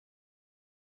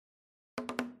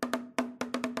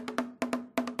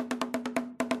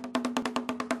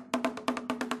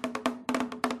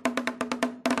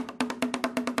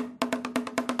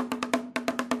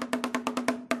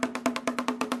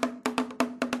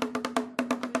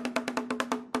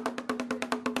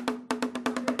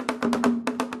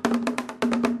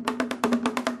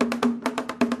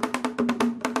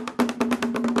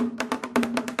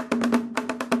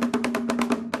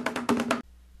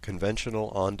Conventional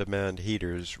on-demand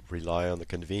heaters rely on the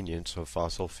convenience of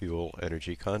fossil fuel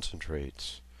energy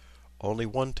concentrates. Only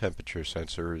one temperature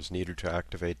sensor is needed to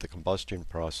activate the combustion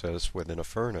process within a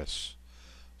furnace.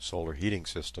 Solar heating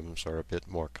systems are a bit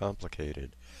more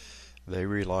complicated. They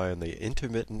rely on the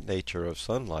intermittent nature of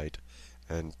sunlight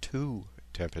and two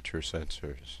temperature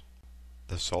sensors.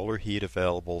 The solar heat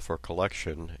available for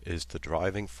collection is the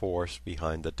driving force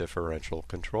behind the differential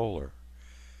controller.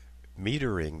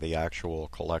 Metering the actual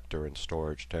collector and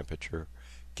storage temperature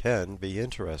can be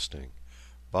interesting,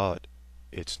 but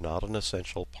it's not an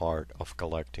essential part of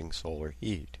collecting solar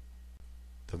heat.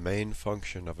 The main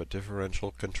function of a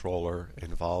differential controller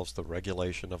involves the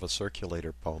regulation of a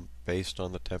circulator pump based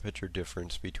on the temperature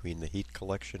difference between the heat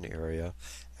collection area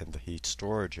and the heat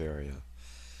storage area.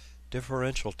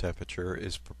 Differential temperature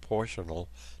is proportional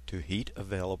to heat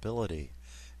availability,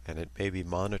 and it may be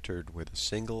monitored with a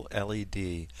single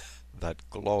LED that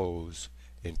glows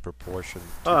in proportion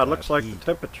to It looks like heat. the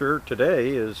temperature today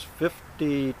is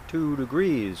 52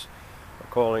 degrees,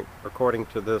 according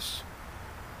to this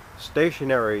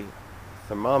stationary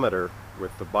thermometer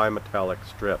with the bimetallic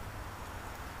strip.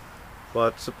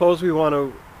 But suppose we want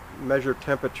to measure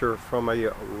temperature from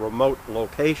a remote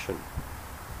location.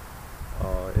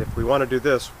 If we want to do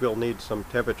this, we'll need some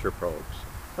temperature probes.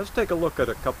 Let's take a look at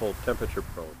a couple temperature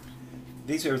probes.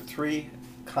 These are three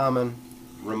common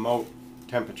remote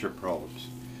temperature probes.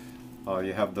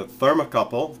 You have the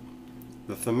thermocouple,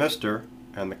 the thermistor,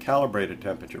 and the calibrated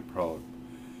temperature probe.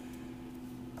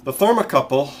 The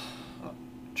thermocouple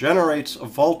generates a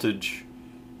voltage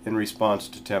in response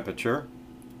to temperature.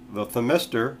 The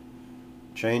thermistor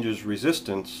changes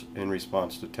resistance in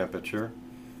response to temperature,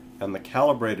 and the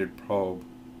calibrated probe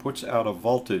puts out a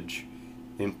voltage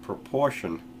in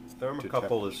proportion. The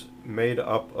thermocouple is made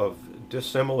up of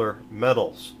dissimilar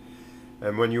metals,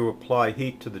 and when you apply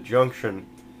heat to the junction,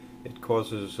 it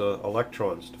causes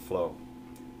electrons to flow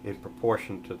in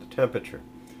proportion to the temperature.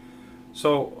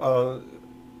 So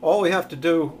all we have to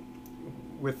do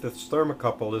with this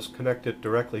thermocouple is connect it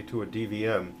directly to a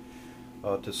DVM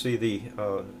to see the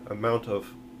amount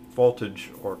of voltage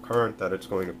or current that it's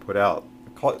going to put out.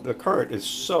 The current is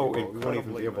so we won't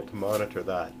even be able to monitor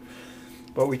that.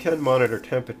 But we can monitor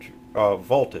temperature,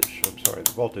 voltage,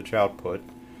 the voltage output,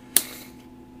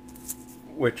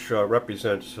 which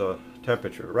represents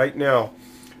temperature. Right now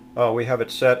we have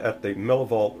it set at the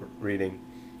millivolt reading,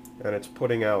 and it's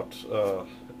putting out,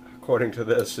 according to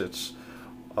this, it's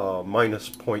minus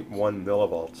 0.1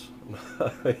 millivolts.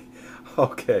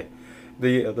 Okay,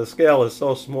 the scale is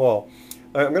so small.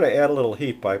 I'm going to add a little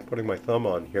heat by putting my thumb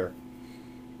on here.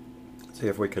 See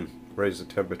if we can raise the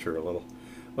temperature a little.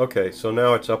 Okay, so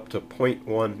now it's up to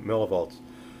 0.1 millivolts.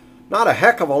 Not a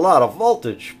heck of a lot of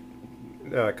voltage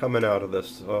coming out of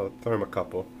this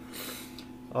thermocouple.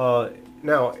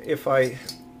 Now, if I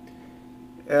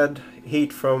add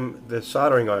heat from the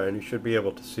soldering iron, you should be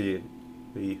able to see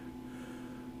the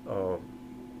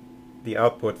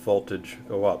output voltage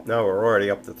go up. Now we're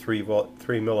already up to 3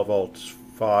 millivolts,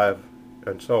 5,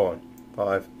 and so on.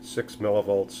 5, 6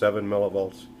 millivolts, 7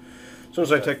 millivolts. As soon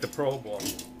as I take the probe off,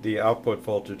 the output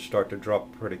voltage start to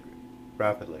drop pretty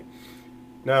rapidly.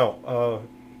 Now,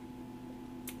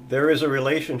 there is a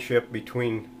relationship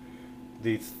between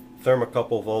the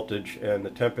thermocouple voltage and the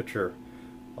temperature,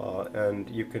 and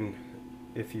you can,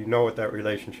 if you know what that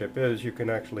relationship is, you can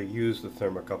actually use the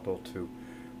thermocouple to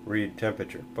read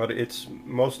temperature, but it's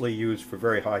mostly used for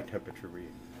very high temperature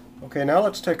reading. Okay, now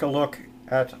let's take a look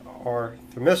at our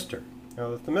thermistor. Now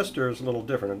the thermistor is a little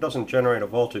different. It doesn't generate a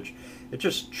voltage, it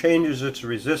just changes its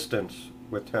resistance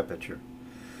with temperature.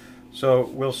 So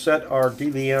we'll set our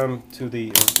DVM to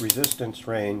the resistance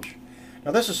range.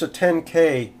 Now this is a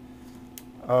 10K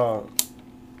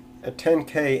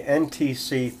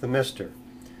NTC thermistor.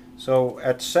 So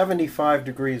at 75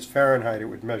 degrees Fahrenheit it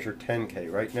would measure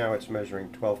 10K. Right now it's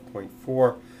measuring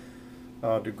 12.4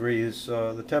 degrees.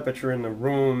 The temperature in the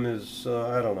room is,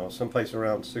 I don't know, someplace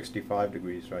around 65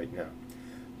 degrees right now.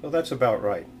 So that's about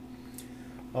right.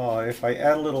 If I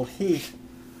add a little heat,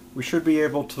 we should be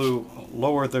able to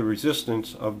lower the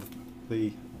resistance of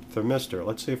the thermistor.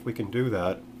 Let's see if we can do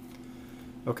that.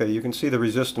 Okay, you can see the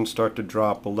resistance start to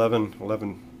drop, 11,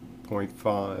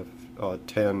 11.5,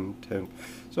 10, 10.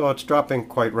 So it's dropping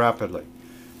quite rapidly.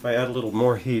 If I add a little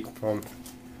more heat from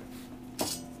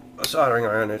a soldering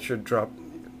iron, it should drop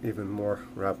even more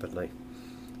rapidly.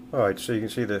 Alright, so you can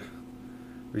see the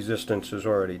resistance is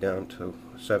already down to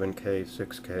 7K,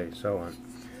 6K, so on.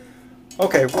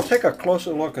 Okay, we'll take a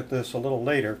closer look at this a little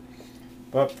later,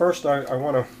 but first I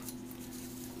want to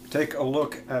take a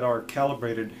look at our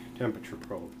calibrated temperature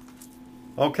probe.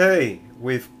 Okay,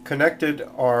 we've connected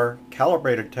our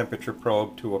calibrated temperature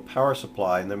probe to a power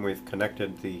supply, and then we've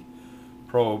connected the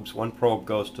probes. One probe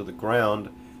goes to the ground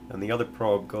and the other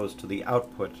probe goes to the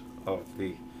output of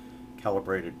the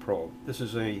calibrated probe. This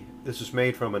is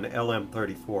made from an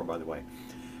LM34, by the way.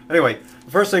 Anyway,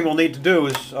 the first thing we'll need to do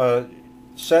is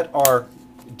set our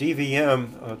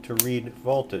DVM to read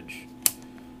voltage.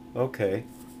 Okay,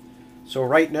 so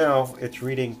right now it's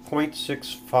reading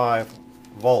 0.65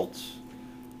 volts.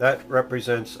 That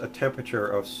represents a temperature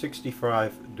of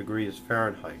 65 degrees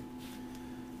Fahrenheit.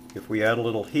 If we add a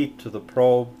little heat to the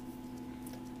probe,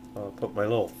 I'll put my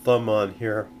little thumb on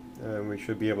here, and we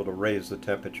should be able to raise the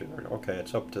temperature. Okay,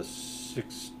 it's up to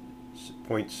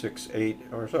 6.68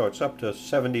 or so. It's up to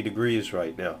 70 degrees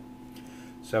right now.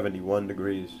 71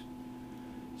 degrees,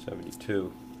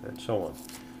 72, and so on.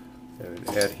 And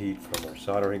add heat from our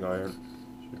soldering iron.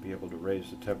 Should be able to raise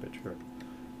the temperature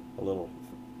a little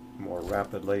more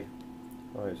rapidly.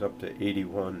 Oh, it's up to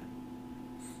 81,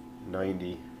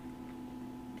 90,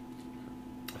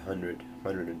 100,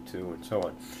 102, and so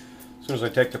on. As soon as I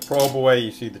take the probe away,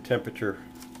 you see the temperature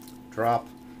drop.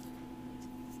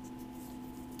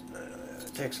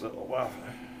 It takes a little while to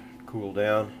cool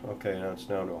down. Okay, now it's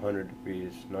down to 100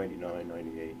 degrees, 99,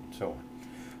 98, and so on.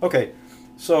 Okay,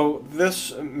 so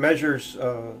this measures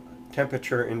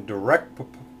temperature in direct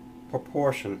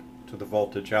proportion to the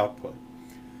voltage output.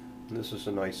 And this is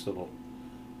a nice little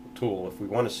tool if we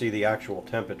want to see the actual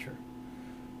temperature.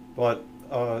 But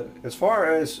as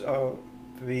far as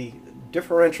the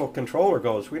differential controller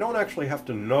goes, we don't actually have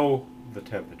to know the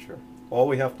temperature. All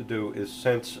we have to do is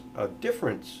sense a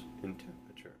difference in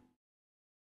temperature.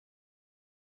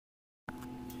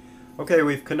 Okay,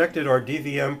 we've connected our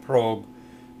DVM probe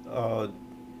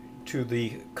to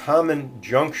the common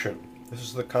junction. This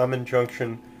is the common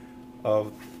junction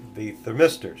of the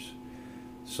thermistors.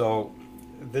 So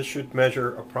this should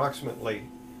measure approximately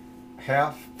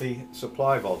half the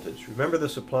supply voltage. Remember, the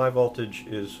supply voltage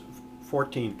is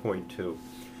 14.2.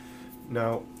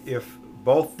 Now, if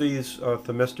both these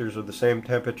thermistors are the same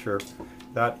temperature,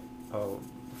 that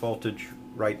voltage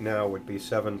right now would be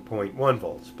 7.1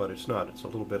 volts, but it's not. It's a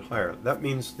little bit higher. That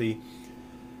means the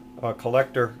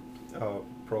collector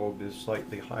probe is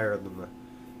slightly higher than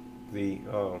the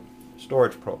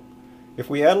storage probe. If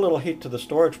we add a little heat to the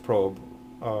storage probe,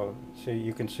 see,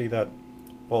 you can see that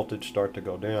voltage start to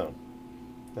go down.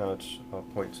 Now it's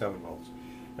 0.7 volts.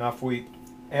 Now if we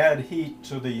add heat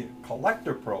to the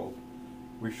collector probe,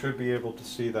 we should be able to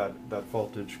see that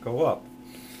voltage go up.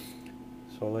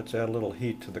 So let's add a little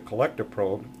heat to the collector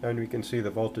probe, and we can see the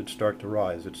voltage start to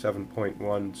rise at 7.1,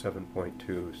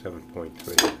 7.2,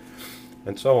 7.3,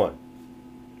 and so on.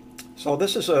 So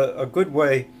this is a good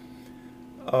way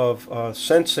of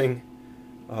sensing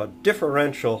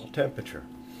differential temperature.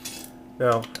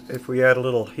 Now, if we add a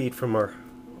little heat from our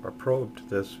probe to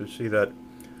this, we see that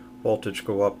voltage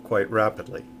go up quite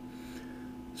rapidly.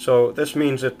 So this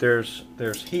means that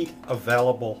there's heat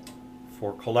available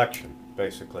for collection,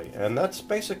 basically, and that's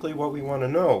basically what we want to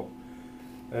know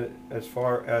as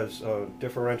far as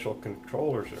differential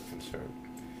controllers are concerned.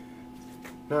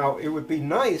 Now, it would be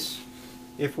nice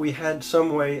if we had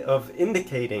some way of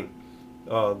indicating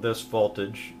this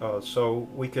voltage so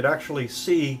we could actually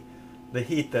see the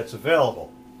heat that's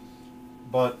available.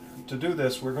 But to do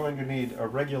this, we're going to need a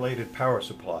regulated power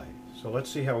supply. So let's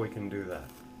see how we can do that.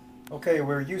 Okay,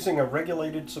 we're using a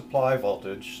regulated supply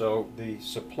voltage, so the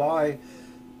supply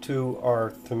to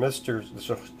our thermistors, the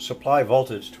supply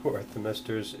voltage to our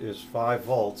thermistors is 5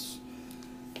 volts,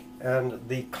 and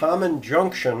the common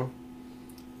junction,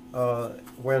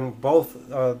 when both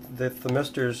the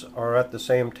thermistors are at the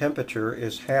same temperature,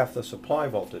 is half the supply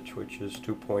voltage, which is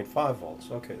 2.5 volts.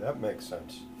 Okay, that makes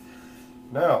sense.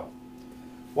 Now,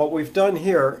 what we've done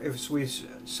here is we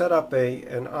set up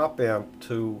an op-amp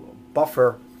to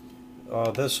buffer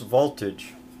this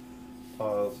voltage,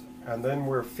 and then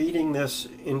we're feeding this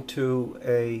into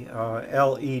a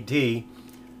LED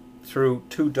through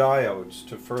 2 diodes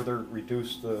to further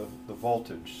reduce the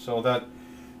voltage, so that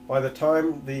by the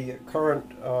time the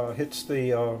current hits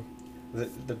the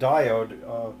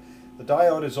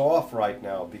diode is off right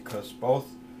now because both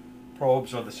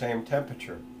probes are the same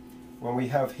temperature. When we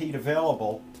have heat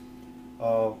available,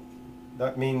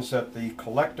 that means that the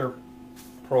collector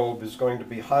probe is going to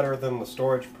be hotter than the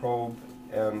storage probe,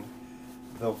 and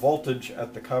the voltage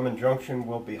at the common junction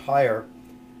will be higher.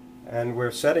 And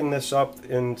we're setting this up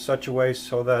in such a way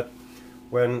so that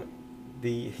when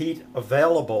the heat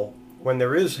available, when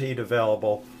there is heat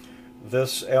available,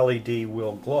 this LED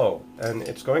will glow, and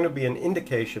it's going to be an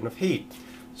indication of heat.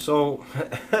 So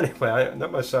anyway,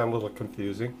 that might sound a little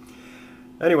confusing.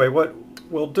 Anyway, what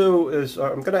we'll do is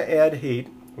I'm going to add heat.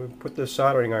 We'll put this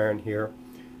soldering iron here,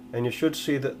 and you should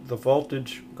see that the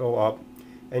voltage go up,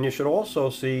 and you should also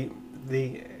see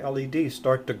the LED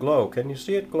start to glow. Can you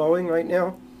see it glowing right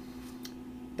now?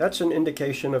 That's an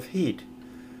indication of heat,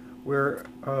 where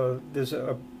there's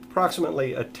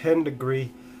approximately a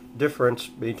 10-degree difference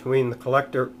between the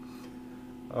collector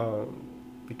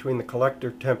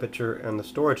temperature and the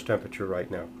storage temperature right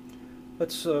now.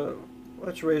 Let's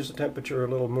raise the temperature a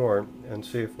little more and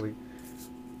see if we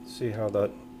see how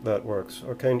that works.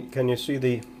 Okay, can you see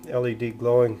the LED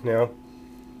glowing now?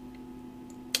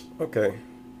 Okay,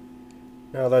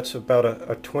 now that's about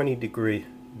a 20-degree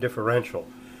differential.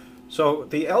 So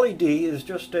the LED is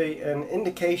just an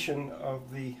indication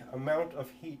of the amount of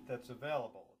heat that's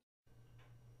available.